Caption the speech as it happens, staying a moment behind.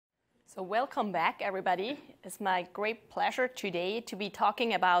So welcome back, everybody. It's my great pleasure today to be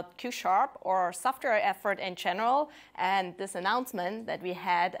talking about Q# or software effort in general, and this announcement that we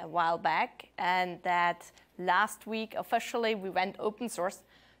had a while back, and that last week officially we went open source.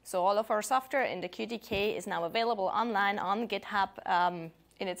 So all of our software in the QTK is now available online on GitHub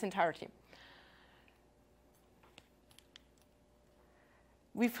in its entirety.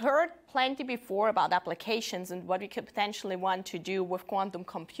 We've heard plenty before about applications and what we could potentially want to do with quantum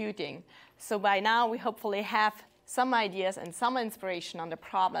computing. So by now, we hopefully have some ideas and some inspiration on the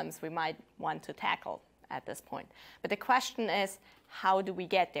problems we might want to tackle at this point. But the question is, how do we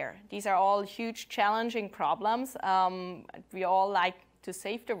get there? These are all huge, challenging problems. We all like to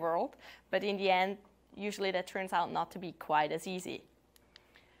save the world, but in the end, usually that turns out not to be quite as easy.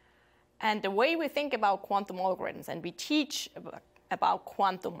 And the way we think about quantum algorithms, and we teach about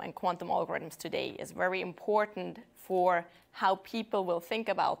quantum and quantum algorithms today, is very important for how people will think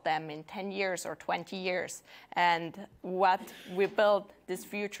about them in 10 years or 20 years and what we build this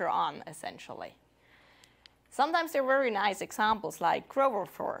future on, essentially. Sometimes they're very nice examples, like Grover,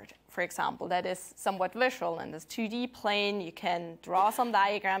 for example, that is somewhat visual. In this 2D plane, you can draw some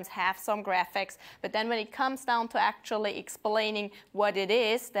diagrams, have some graphics, but then when it comes down to actually explaining what it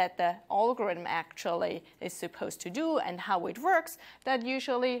is that the algorithm actually is supposed to do and how it works, that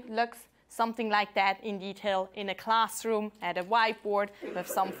usually looks something like that in detail in a classroom at a whiteboard with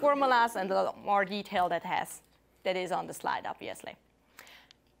some formulas and a lot more detail that is on the slide, obviously.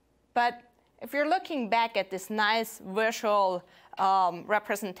 But if you're looking back at this nice visual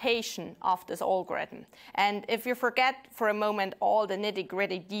representation of this algorithm, and if you forget for a moment all the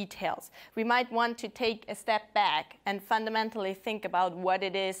nitty-gritty details, we might want to take a step back and fundamentally think about what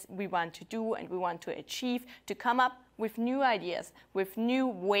it is we want to do and we want to achieve to come up with new ideas, with new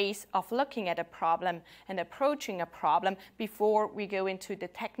ways of looking at a problem and approaching a problem before we go into the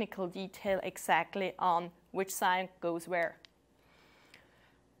technical detail exactly on which sign goes where.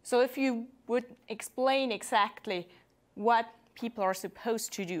 So if you would explain exactly what people are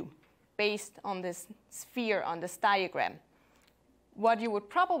supposed to do based on this sphere, on this diagram, what you would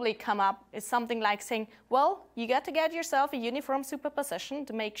probably come up is something like saying, well, you got to get yourself a uniform superposition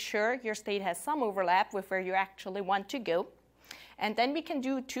to make sure your state has some overlap with where you actually want to go. And then we can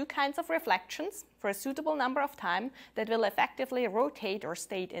do two kinds of reflections for a suitable number of time that will effectively rotate our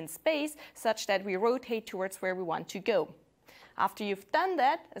state in space such that we rotate towards where we want to go. After you've done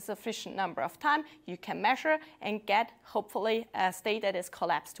that a sufficient number of times, you can measure and get, hopefully, a state that is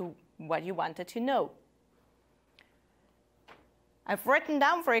collapsed to what you wanted to know. I've written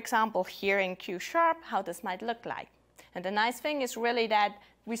down, for example, here in Q# how this might look like. And the nice thing is really that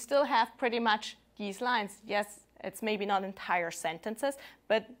we still have pretty much these lines. Yes, it's maybe not entire sentences,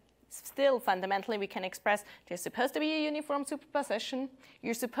 but still, fundamentally, we can express there's supposed to be a uniform superposition.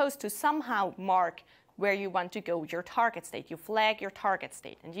 You're supposed to somehow mark where you want to go, your target state. You flag your target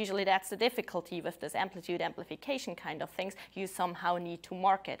state. And usually that's the difficulty with this amplitude amplification kind of things. You somehow need to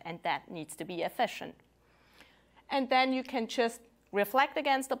mark it, and that needs to be efficient. And then you can just reflect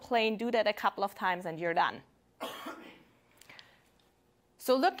against the plane, do that a couple of times, and you're done.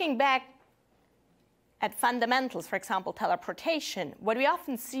 So looking back at fundamentals, for example, teleportation, what we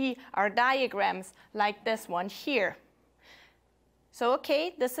often see are diagrams like this one here. So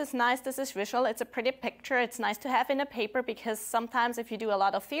okay, this is nice, this is visual, it's a pretty picture, it's nice to have in a paper because sometimes if you do a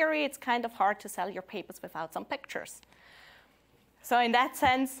lot of theory, it's kind of hard to sell your papers without some pictures. So in that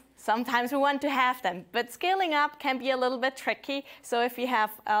sense, sometimes we want to have them, but scaling up can be a little bit tricky. So if you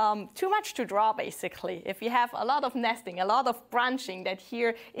have too much to draw, basically, if you have a lot of nesting, a lot of branching that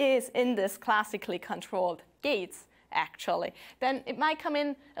here is in this classically controlled gates, actually, then it might come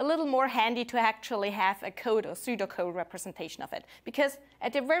in a little more handy to actually have a code or pseudocode representation of it. Because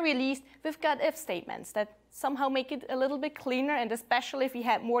at the very least, we've got if statements that somehow make it a little bit cleaner, and especially if you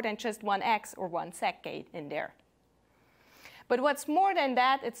have more than just one X or one SEC gate in there. But what's more than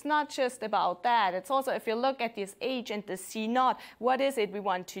that, it's not just about that. It's also, if you look at this H and the C0, what is it we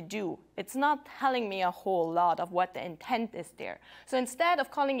want to do? It's not telling me a whole lot of what the intent is there. So instead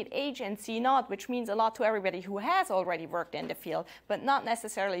of calling it H and C0, which means a lot to everybody who has already worked in the field, but not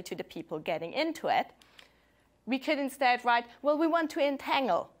necessarily to the people getting into it, we could instead write, well, we want to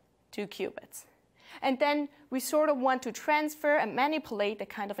entangle two qubits. And then we sort of want to transfer and manipulate the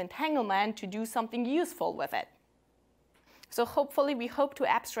kind of entanglement to do something useful with it. So hopefully we hope to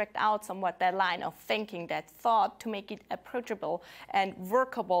abstract out somewhat that line of thinking, that thought, to make it approachable and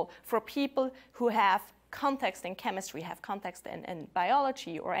workable for people who have context in chemistry, have context in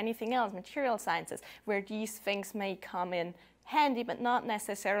biology or anything else, material sciences, where these things may come in handy, but not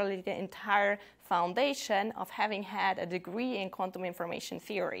necessarily the entire foundation of having had a degree in quantum information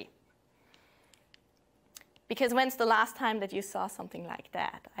theory. Because when's the last time that you saw something like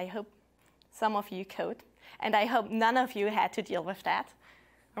that? I hope some of you code, and I hope none of you had to deal with that.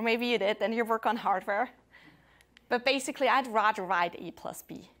 Or maybe you did, and you work on hardware. But basically, I'd rather write A plus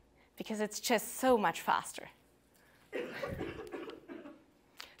B, because it's just so much faster.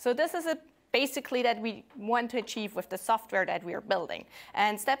 So this is basically that we want to achieve with the software that we are building.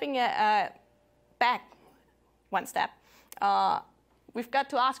 And stepping back one step, we've got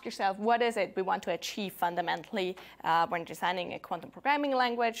to ask yourself, what is it we want to achieve fundamentally when designing a quantum programming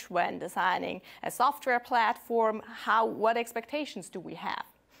language, when designing a software platform, what expectations do we have?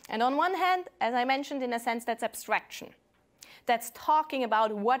 And on one hand, as I mentioned, in a sense, that's abstraction. That's talking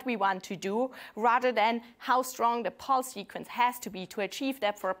about what we want to do rather than how strong the pulse sequence has to be to achieve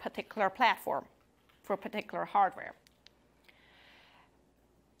that for a particular platform, for a particular hardware.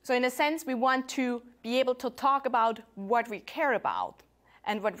 So in a sense, we want to be able to talk about what we care about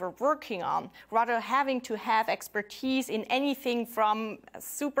and what we're working on, rather than having to have expertise in anything from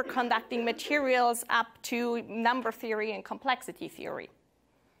superconducting materials up to number theory and complexity theory.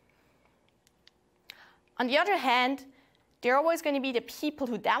 On the other hand, there are always going to be the people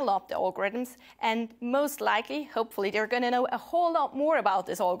who develop the algorithms, and most likely, hopefully, they're going to know a whole lot more about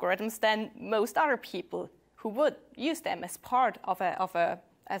these algorithms than most other people who would use them as part of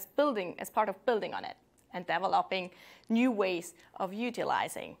building on it and developing new ways of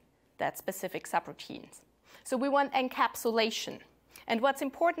utilizing that specific subroutines. So we want encapsulation. And what's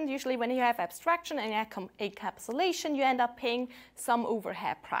important usually when you have abstraction and encapsulation, you end up paying some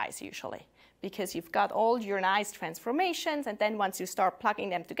overhead price usually, because you've got all your nice transformations, and then once you start plugging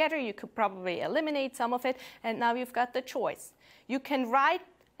them together, you could probably eliminate some of it, and now you've got the choice. You can write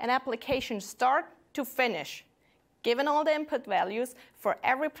an application start to finish, given all the input values, for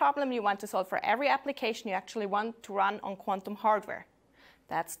every problem you want to solve, for every application you actually want to run on quantum hardware.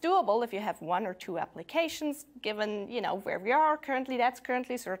 That's doable if you have 1 or 2 applications, given where we are currently. That's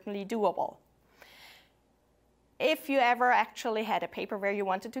currently certainly doable. If you ever actually had a paper where you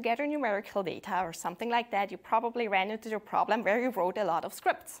wanted to gather numerical data or something like that, you probably ran into the problem where you wrote a lot of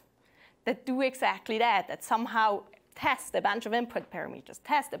scripts that do exactly that somehow test a bunch of input parameters,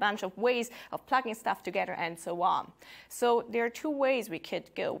 test a bunch of ways of plugging stuff together, and so on. So there are 2 ways we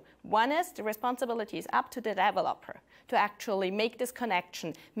could go. One is the responsibility is up to the developer to actually make this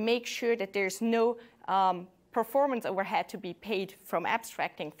connection, make sure that there's no performance overhead to be paid from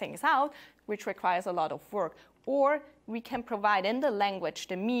abstracting things out, which requires a lot of work. Or we can provide in the language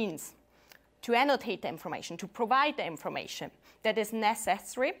the means to annotate the information, to provide the information that is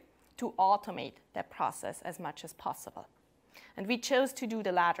necessary to automate that process as much as possible. And we chose to do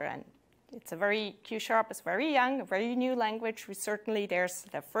the latter. And it's a Q# is very young, a very new language. There's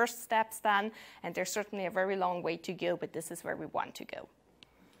the first steps done, and there's certainly a very long way to go, but this is where we want to go.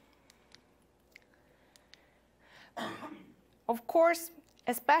 Of course,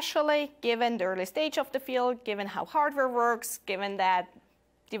 especially given the early stage of the field, given how hardware works, given that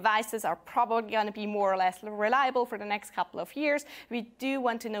devices are probably going to be more or less reliable for the next couple of years, we do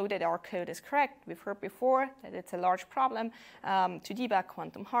want to know that our code is correct. We've heard before that it's a large problem to debug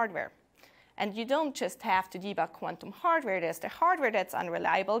quantum hardware. And you don't just have to debug quantum hardware. There's the hardware that's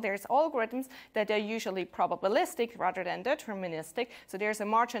unreliable. There's algorithms that are usually probabilistic rather than deterministic. So there's a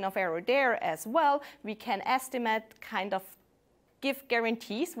margin of error there as well. We can estimate, give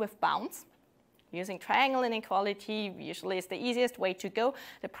guarantees with bounds. Using triangle inequality usually is the easiest way to go.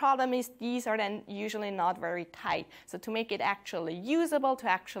 The problem is these are then usually not very tight. So to make it actually usable, to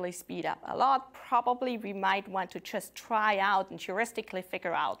actually speed up a lot, probably we might want to just try out and heuristically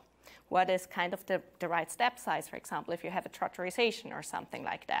figure out what is the right step size, for example, if you have a trotterization or something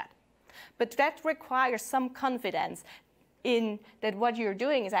like that. But that requires some confidence in that what you're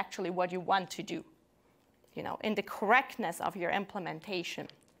doing is actually what you want to do, in the correctness of your implementation.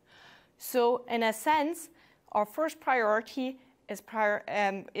 So in a sense, our first priority is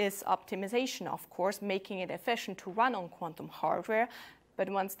optimization, of course, making it efficient to run on quantum hardware. But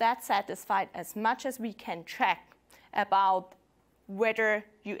once that's satisfied, as much as we can check about whether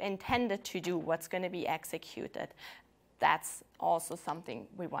you intended to do what's going to be executed, that's also something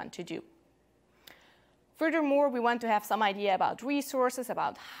we want to do. Furthermore, we want to have some idea about resources,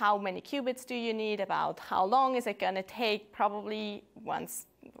 about how many qubits do you need, about how long is it going to take. Probably once,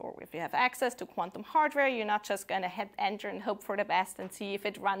 or if you have access to quantum hardware, you're not just going to hit enter and hope for the best and see if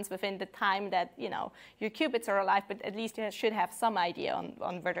it runs within the time that your qubits are alive, but at least you should have some idea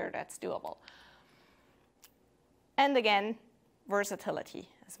on whether that's doable. And again, versatility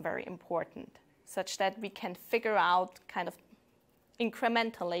is very important, such that we can figure out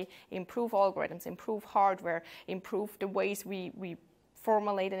incrementally improve algorithms, improve hardware, improve the ways we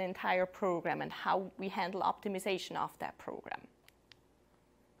formulate an entire program and how we handle optimization of that program.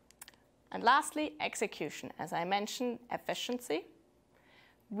 And lastly, execution. As I mentioned, efficiency.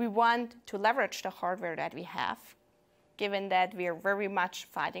 We want to leverage the hardware that we have, given that we are very much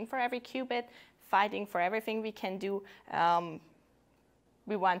fighting for every qubit, fighting for everything we can do.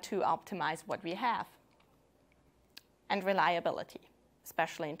 We want to optimize what we have. And reliability,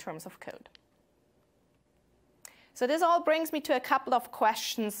 especially in terms of code. So this all brings me to a couple of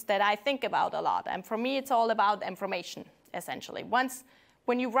questions that I think about a lot. And for me, it's all about information, essentially.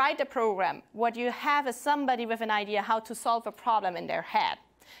 When you write a program, what you have is somebody with an idea how to solve a problem in their head.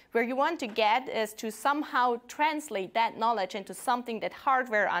 Where you want to get is to somehow translate that knowledge into something that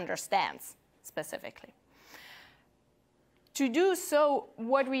hardware understands, specifically. To do so,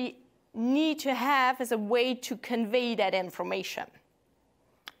 what we need to have is a way to convey that information.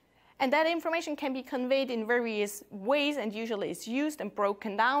 And that information can be conveyed in various ways, and usually it's used and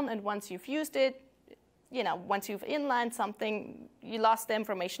broken down. And once you've used it, once you've inlined something, you lost the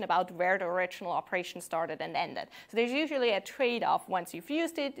information about where the original operation started and ended. So there's usually a trade-off. Once you've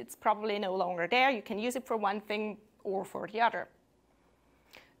used it, it's probably no longer there. You can use it for one thing or for the other.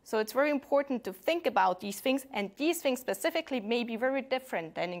 So it's very important to think about these things, and these things specifically may be very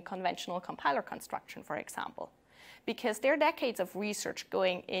different than in conventional compiler construction, for example. Because there are decades of research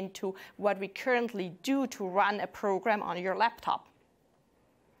going into what we currently do to run a program on your laptop.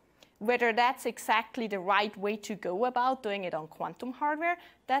 Whether that's exactly the right way to go about doing it on quantum hardware,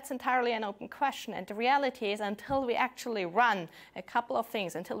 that's entirely an open question. And the reality is, until we actually run a couple of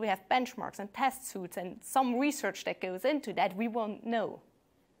things, until we have benchmarks and test suites and some research that goes into that, we won't know.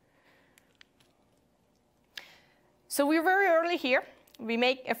 So we're very early here. We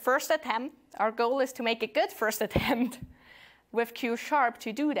make a first attempt. Our goal is to make a good first attempt with Q#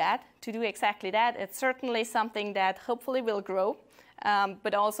 to do that, to do exactly that. It's certainly something that hopefully will grow.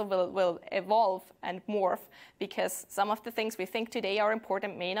 But also will evolve and morph, because some of the things we think today are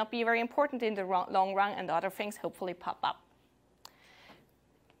important may not be very important in the long run, and other things hopefully pop up.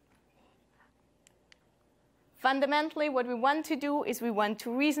 Fundamentally, what we want to do is we want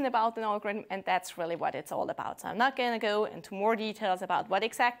to reason about an algorithm, and that's really what it's all about. So I'm not going to go into more details about what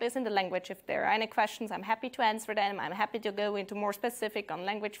exactly is in the language. If there are any questions, I'm happy to answer them. I'm happy to go into more specific on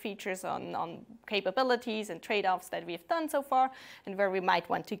language features, on capabilities and trade-offs that we've done so far, and where we might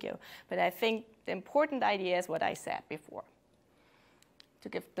want to go. But I think the important idea is what I said before. To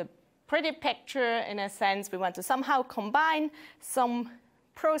give the pretty picture, in a sense, we want to somehow combine some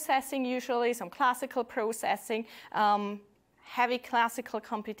processing, usually some classical processing. Heavy classical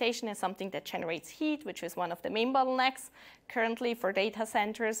computation is something that generates heat, which is one of the main bottlenecks currently for data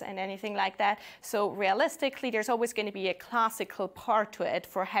centers and anything like that. So realistically, there's always going to be a classical part to it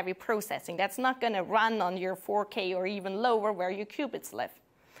for heavy processing. That's not going to run on your 4K or even lower where your qubits live.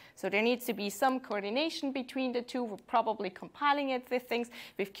 So there needs to be some coordination between the two. We're probably compiling it with things.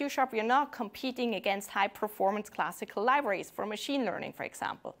 With Q#, we're not competing against high-performance classical libraries for machine learning, for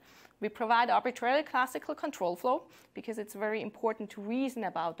example. We provide arbitrary classical control flow because it's very important to reason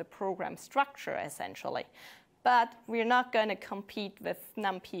about the program structure, essentially. But we're not going to compete with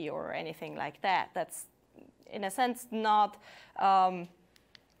NumPy or anything like that. That's, in a sense, not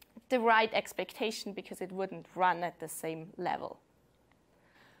the right expectation, because it wouldn't run at the same level.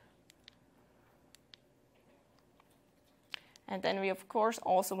 And then we, of course,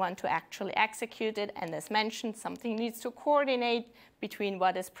 also want to actually execute it. And as mentioned, something needs to coordinate between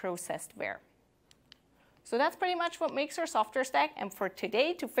what is processed where. So that's pretty much what makes our software stack. And for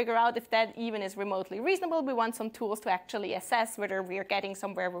today, to figure out if that even is remotely reasonable, we want some tools to actually assess whether we are getting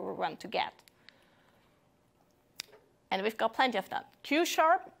somewhere where we want to get. And we've got plenty of that. Q#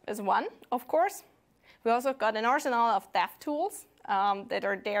 is one, of course. We also got an arsenal of dev tools that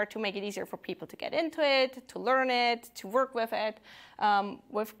are there to make it easier for people to get into it, to learn it, to work with it.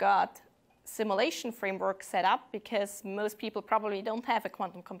 We've got simulation framework set up because most people probably don't have a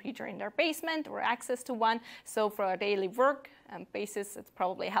quantum computer in their basement or access to one. So for our daily work basis, it's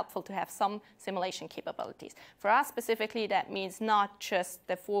probably helpful to have some simulation capabilities. For us specifically, that means not just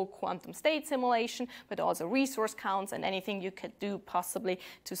the full quantum state simulation, but also resource counts and anything you could do possibly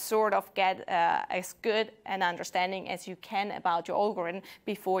to sort of get as good an understanding as you can about your algorithm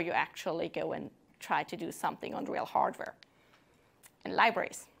before you actually go and try to do something on real hardware. And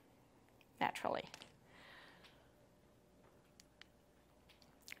libraries, naturally.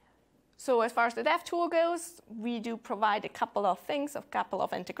 So as far as the dev tool goes, we do provide a couple of things, a couple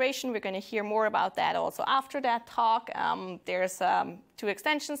of integration. We're going to hear more about that also after that talk. There's 2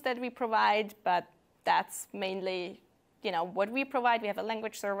 extensions that we provide, but that's mainly what we provide. We have a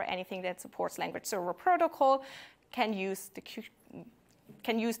language server. Anything that supports language server protocol can use the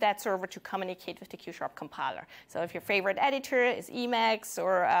can use that server to communicate with the Q# compiler. So if your favorite editor is Emacs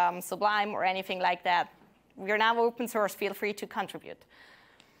or Sublime or anything like that, we are now open source. Feel free to contribute.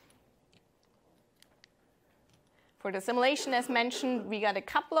 For the simulation, as mentioned, we got a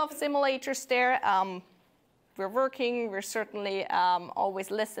couple of simulators there. We're working. We're certainly always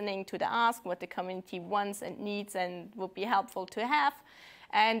listening to the ask, what the community wants and needs and would be helpful to have.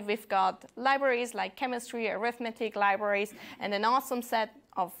 And we've got libraries like chemistry, arithmetic libraries, and an awesome set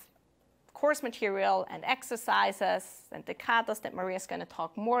of course material and exercises and the katas that Maria's going to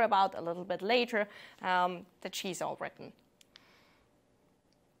talk more about a little bit later that she's all written.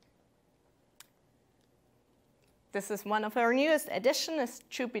 This is one of our newest additions,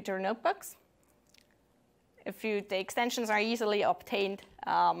 Jupyter Notebooks. The extensions are easily obtained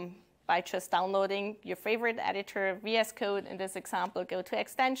by just downloading your favorite editor, VS Code. In this example, go to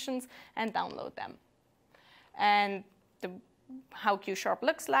extensions and download them. And how Q#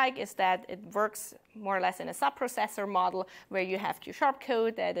 looks like is that it works more or less in a subprocessor model where you have Q#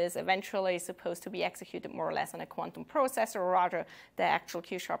 code that is eventually supposed to be executed more or less on a quantum processor, or rather the actual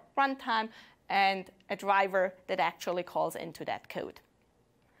Q# runtime, and a driver that actually calls into that code.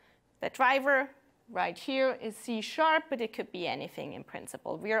 The driver right here is C#, but it could be anything in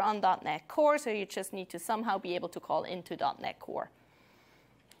principle. We are on .NET Core, so you just need to somehow be able to call into .NET Core.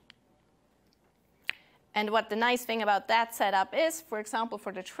 And what the nice thing about that setup is, for example,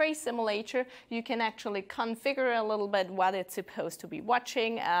 for the trace simulator, you can actually configure a little bit what it's supposed to be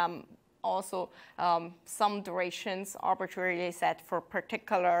watching. Also, some durations arbitrarily set for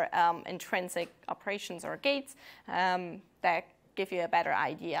particular intrinsic operations or gates that give you a better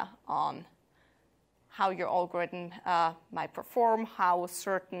idea on how your algorithm might perform, how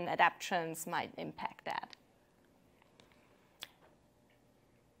certain adaptations might impact that.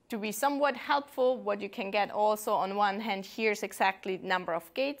 To be somewhat helpful, what you can get also on one hand here is exactly the number of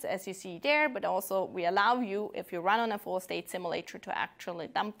gates as you see there, but also we allow you, if you run on a full state simulator, to actually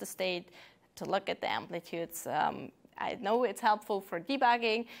dump the state, to look at the amplitudes. I know it's helpful for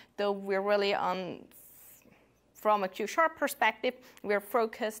debugging, though we're really from a Q# perspective, we're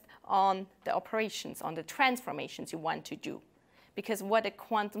focused on the operations, on the transformations you want to do. Because what a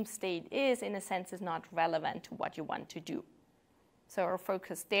quantum state is, in a sense, is not relevant to what you want to do. So our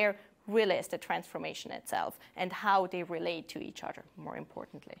focus there really is the transformation itself and how they relate to each other, more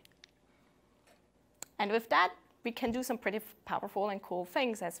importantly. And with that, we can do some pretty powerful and cool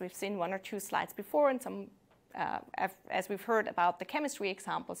things, as we've seen one or two slides before, and some, as we've heard about the chemistry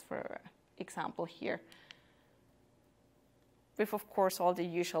examples, for example here, with, of course, all the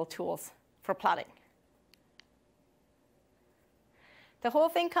usual tools for plotting. The whole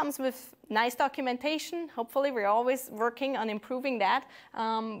thing comes with nice documentation. Hopefully, we're always working on improving that.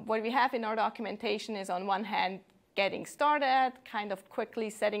 What we have in our documentation is, on one hand, getting started, kind of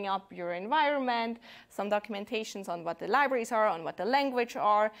quickly setting up your environment, some documentations on what the libraries are, on what the language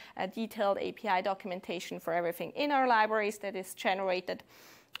are, a detailed API documentation for everything in our libraries that is generated.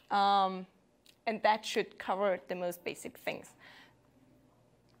 And that should cover the most basic things.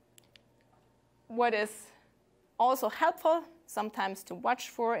 What is also helpful sometimes to watch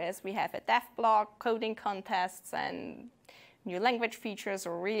for is we have a dev blog, coding contests, and new language features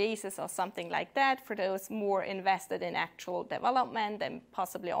or releases or something like that for those more invested in actual development, and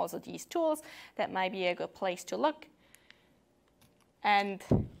possibly also these tools. That might be a good place to look. And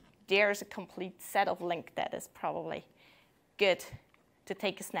there's a complete set of links that is probably good to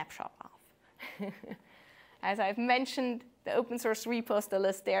take a snapshot of. As I've mentioned, the open source repos, the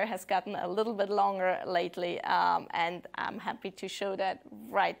list there has gotten a little bit longer lately, and I'm happy to show that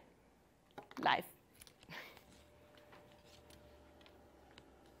right live.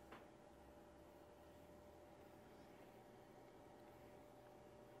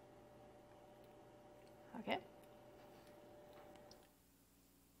 Okay.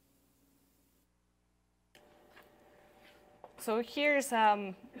 So here's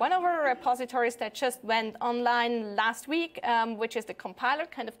one of our repositories that just went online last week, which is the compiler,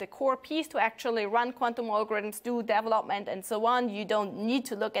 kind of the core piece to actually run quantum algorithms, do development, and so on. You don't need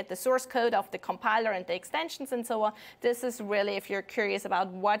to look at the source code of the compiler and the extensions and so on. This is really if you're curious about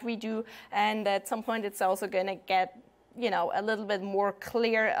what we do, and at some point it's also going to get a little bit more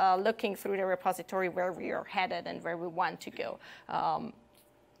clear looking through the repository where we are headed and where we want to go.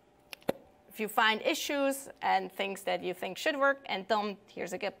 If you find issues and things that you think should work and don't,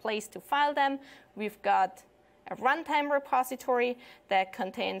 here's a good place to file them. We've got a runtime repository that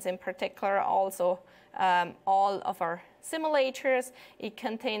contains in particular also all of our simulators. It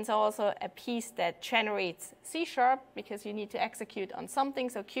contains also a piece that generates C#, because you need to execute on something.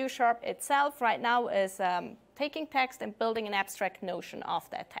 So Q# itself right now is taking text and building an abstract notion of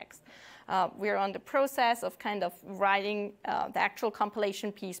that text. We're on the process of kind of writing the actual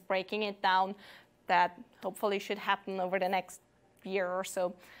compilation piece, breaking it down. That hopefully should happen over the next year or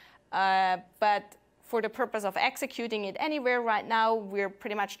so. But for the purpose of executing it anywhere right now, we're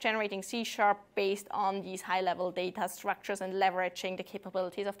pretty much generating C# based on these high-level data structures and leveraging the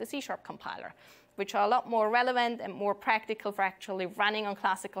capabilities of the C# compiler, which are a lot more relevant and more practical for actually running on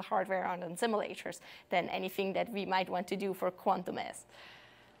classical hardware and on simulators than anything that we might want to do for Quantum S.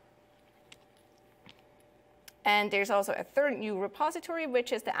 And there's also a third new repository,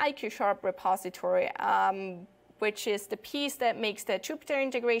 which is the IQ# repository, which is the piece that makes the Jupyter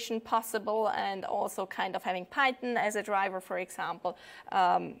integration possible, and also kind of having Python as a driver, for example,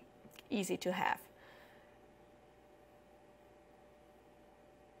 easy to have.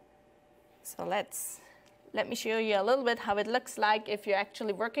 So let me show you a little bit how it looks like if you're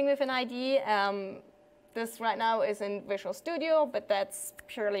actually working with an IDE. This right now is in Visual Studio, but that's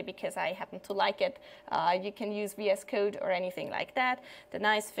purely because I happen to like it. You can use VS Code or anything like that. The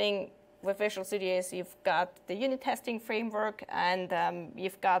nice thing with Visual Studio is you've got the unit testing framework, and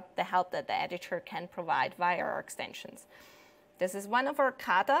you've got the help that the editor can provide via our extensions. This is one of our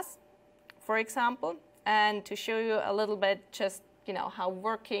katas, for example, and to show you a little bit just how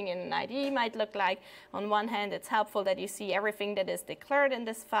working in an IDE might look like. On one hand, it's helpful that you see everything that is declared in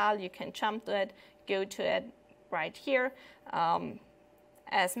this file. You can jump to it, go to it right here.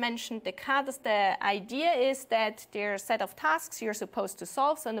 As mentioned, the katas, the idea is that there are a set of tasks you're supposed to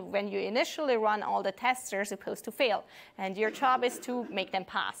solve, so when you initially run all the tests, they're supposed to fail. And your job is to make them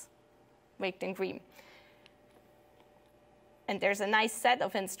pass, make them green. And there's a nice set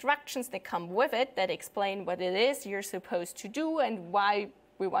of instructions that come with it that explain what it is you're supposed to do and why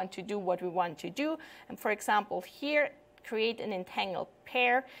we want to do what we want to do. And for example, here, create an entangled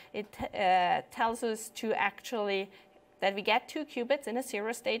pair. It tells us to actually that we get 2 qubits in a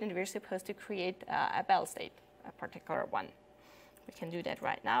 0 state, and we're supposed to create a Bell state, a particular one. We can do that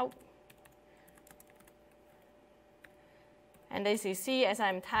right now. And as you see, as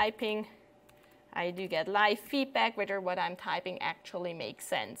I'm typing, I do get live feedback whether what I'm typing actually makes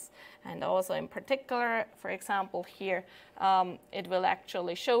sense. And also in particular, for example, here, it will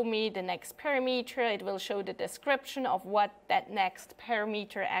actually show me the next parameter. It will show the description of what that next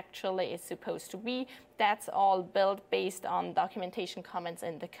parameter actually is supposed to be. That's all built based on documentation comments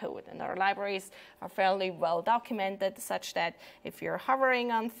in the code. And our libraries are fairly well documented, such that if you're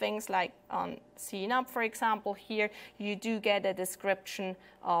hovering on things like on CNUP, for example, here, you do get a description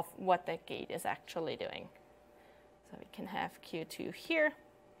of what that gate is actually doing. So we can have Q2 here.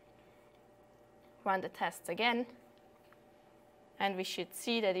 Run the tests again. And we should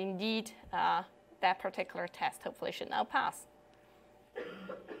see that indeed that particular test hopefully should now pass.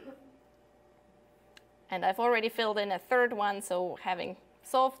 And I've already filled in a third one, so having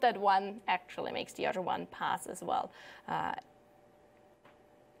solved that one actually makes the other one pass as well.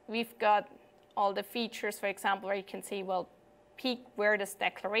 We've got all the features, for example, where you can see, well, peek where this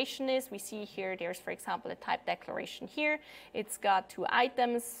declaration is. We see here there's, for example, a type declaration here. It's got 2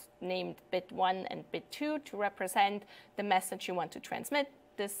 items named bit 1 and bit 2 to represent the message you want to transmit.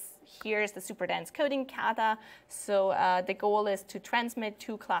 This here is the super dense coding kata. So the goal is to transmit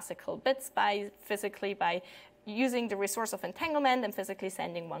 2 classical bits by using the resource of entanglement and physically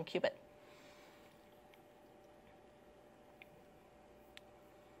sending 1 qubit.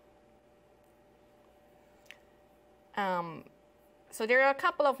 So there are a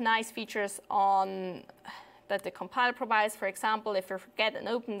couple of nice features that the compiler provides. For example, if you forget an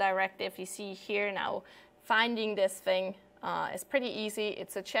open directive, you see here now finding this thing is pretty easy.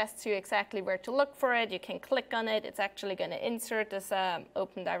 It suggests you exactly where to look for it. You can click on it. It's actually going to insert this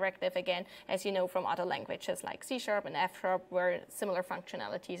open directive again, as you know from other languages like C# and F#, where similar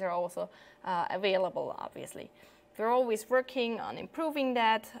functionalities are also available, obviously. We're always working on improving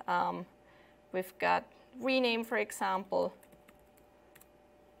that. We've got rename, for example,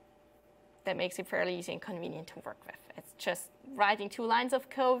 that makes it fairly easy and convenient to work with. It's just writing 2 lines of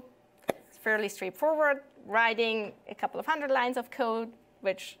code. It's fairly straightforward. Writing a couple of 100 lines of code,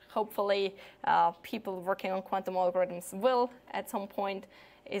 which hopefully people working on quantum algorithms will at some point,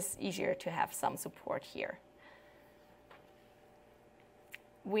 is easier to have some support here.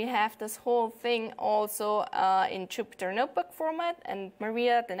 We have this whole thing also in Jupyter Notebook format, and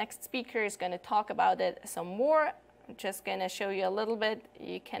Maria, the next speaker, is going to talk about it some more. I'm just going to show you a little bit.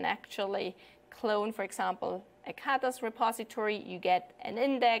 You can actually clone, for example, a Katas repository, you get an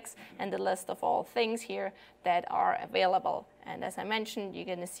index and a list of all things here that are available. And as I mentioned, you're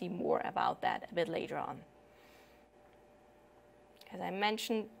going to see more about that a bit later on. As I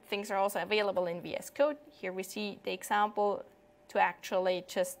mentioned, things are also available in VS Code. Here we see the example to actually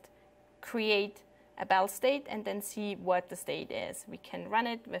just create a bell state and then see what the state is. We can run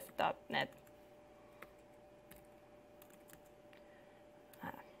it with .NET.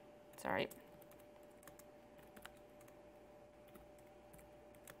 Sorry.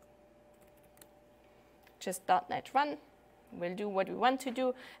 Just .NET run. We'll do what we want to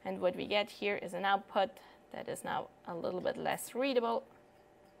do, and what we get here is an output that is now a little bit less readable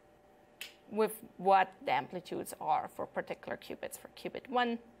with what the amplitudes are for particular qubits, for qubit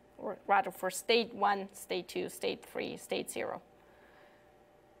 1, or rather for state 1, state 2, state 3, state 0.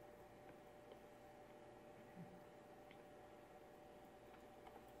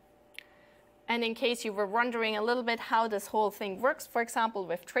 And in case you were wondering a little bit how this whole thing works, for example,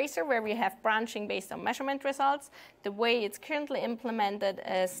 with Tracer, where we have branching based on measurement results, the way it's currently implemented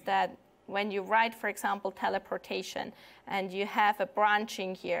is that when you write, for example, teleportation, and you have a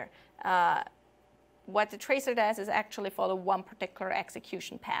branching here, what the tracer does is actually follow one particular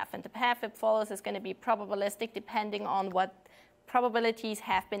execution path. And the path it follows is going to be probabilistic depending on what probabilities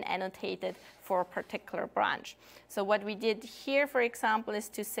have been annotated for a particular branch. So what we did here, for example, is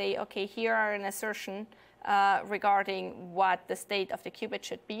to say, okay, here are an assertion regarding what the state of the qubit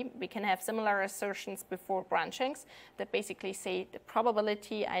should be. We can have similar assertions before branchings that basically say the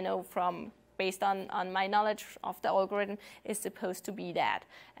probability I know from, based on my knowledge of the algorithm, is supposed to be that.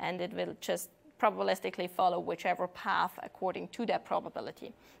 And it will just probabilistically follow whichever path according to that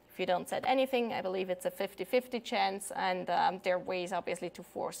probability. If you don't set anything, I believe it's a 50-50 chance, and there are ways, obviously, to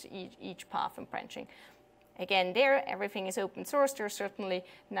force each path in branching. Again, there, everything is open source. There are certainly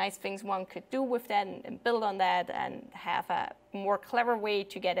nice things one could do with that and build on that and have a more clever way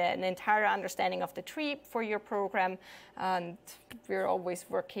to get an entire understanding of the tree for your program. And we're always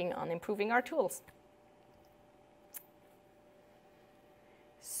working on improving our tools.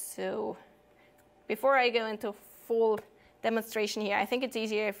 So before I go into full demonstration here, I think it's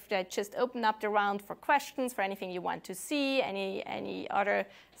easier if I just open up the round for questions, for anything you want to see, any other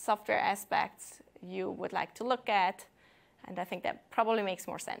software aspects you would like to look at, and I think that probably makes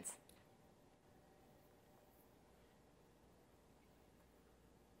more sense.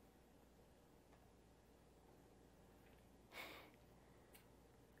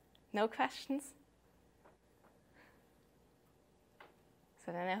 No questions?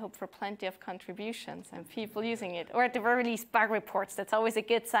 So then I hope for plenty of contributions and people using it, or at the very least bug reports. That's always a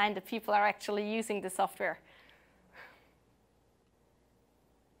good sign that people are actually using the software.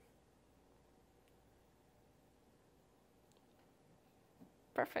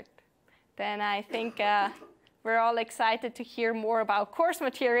 Perfect. Then I think we're all excited to hear more about course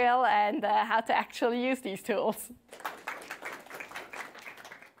material and how to actually use these tools.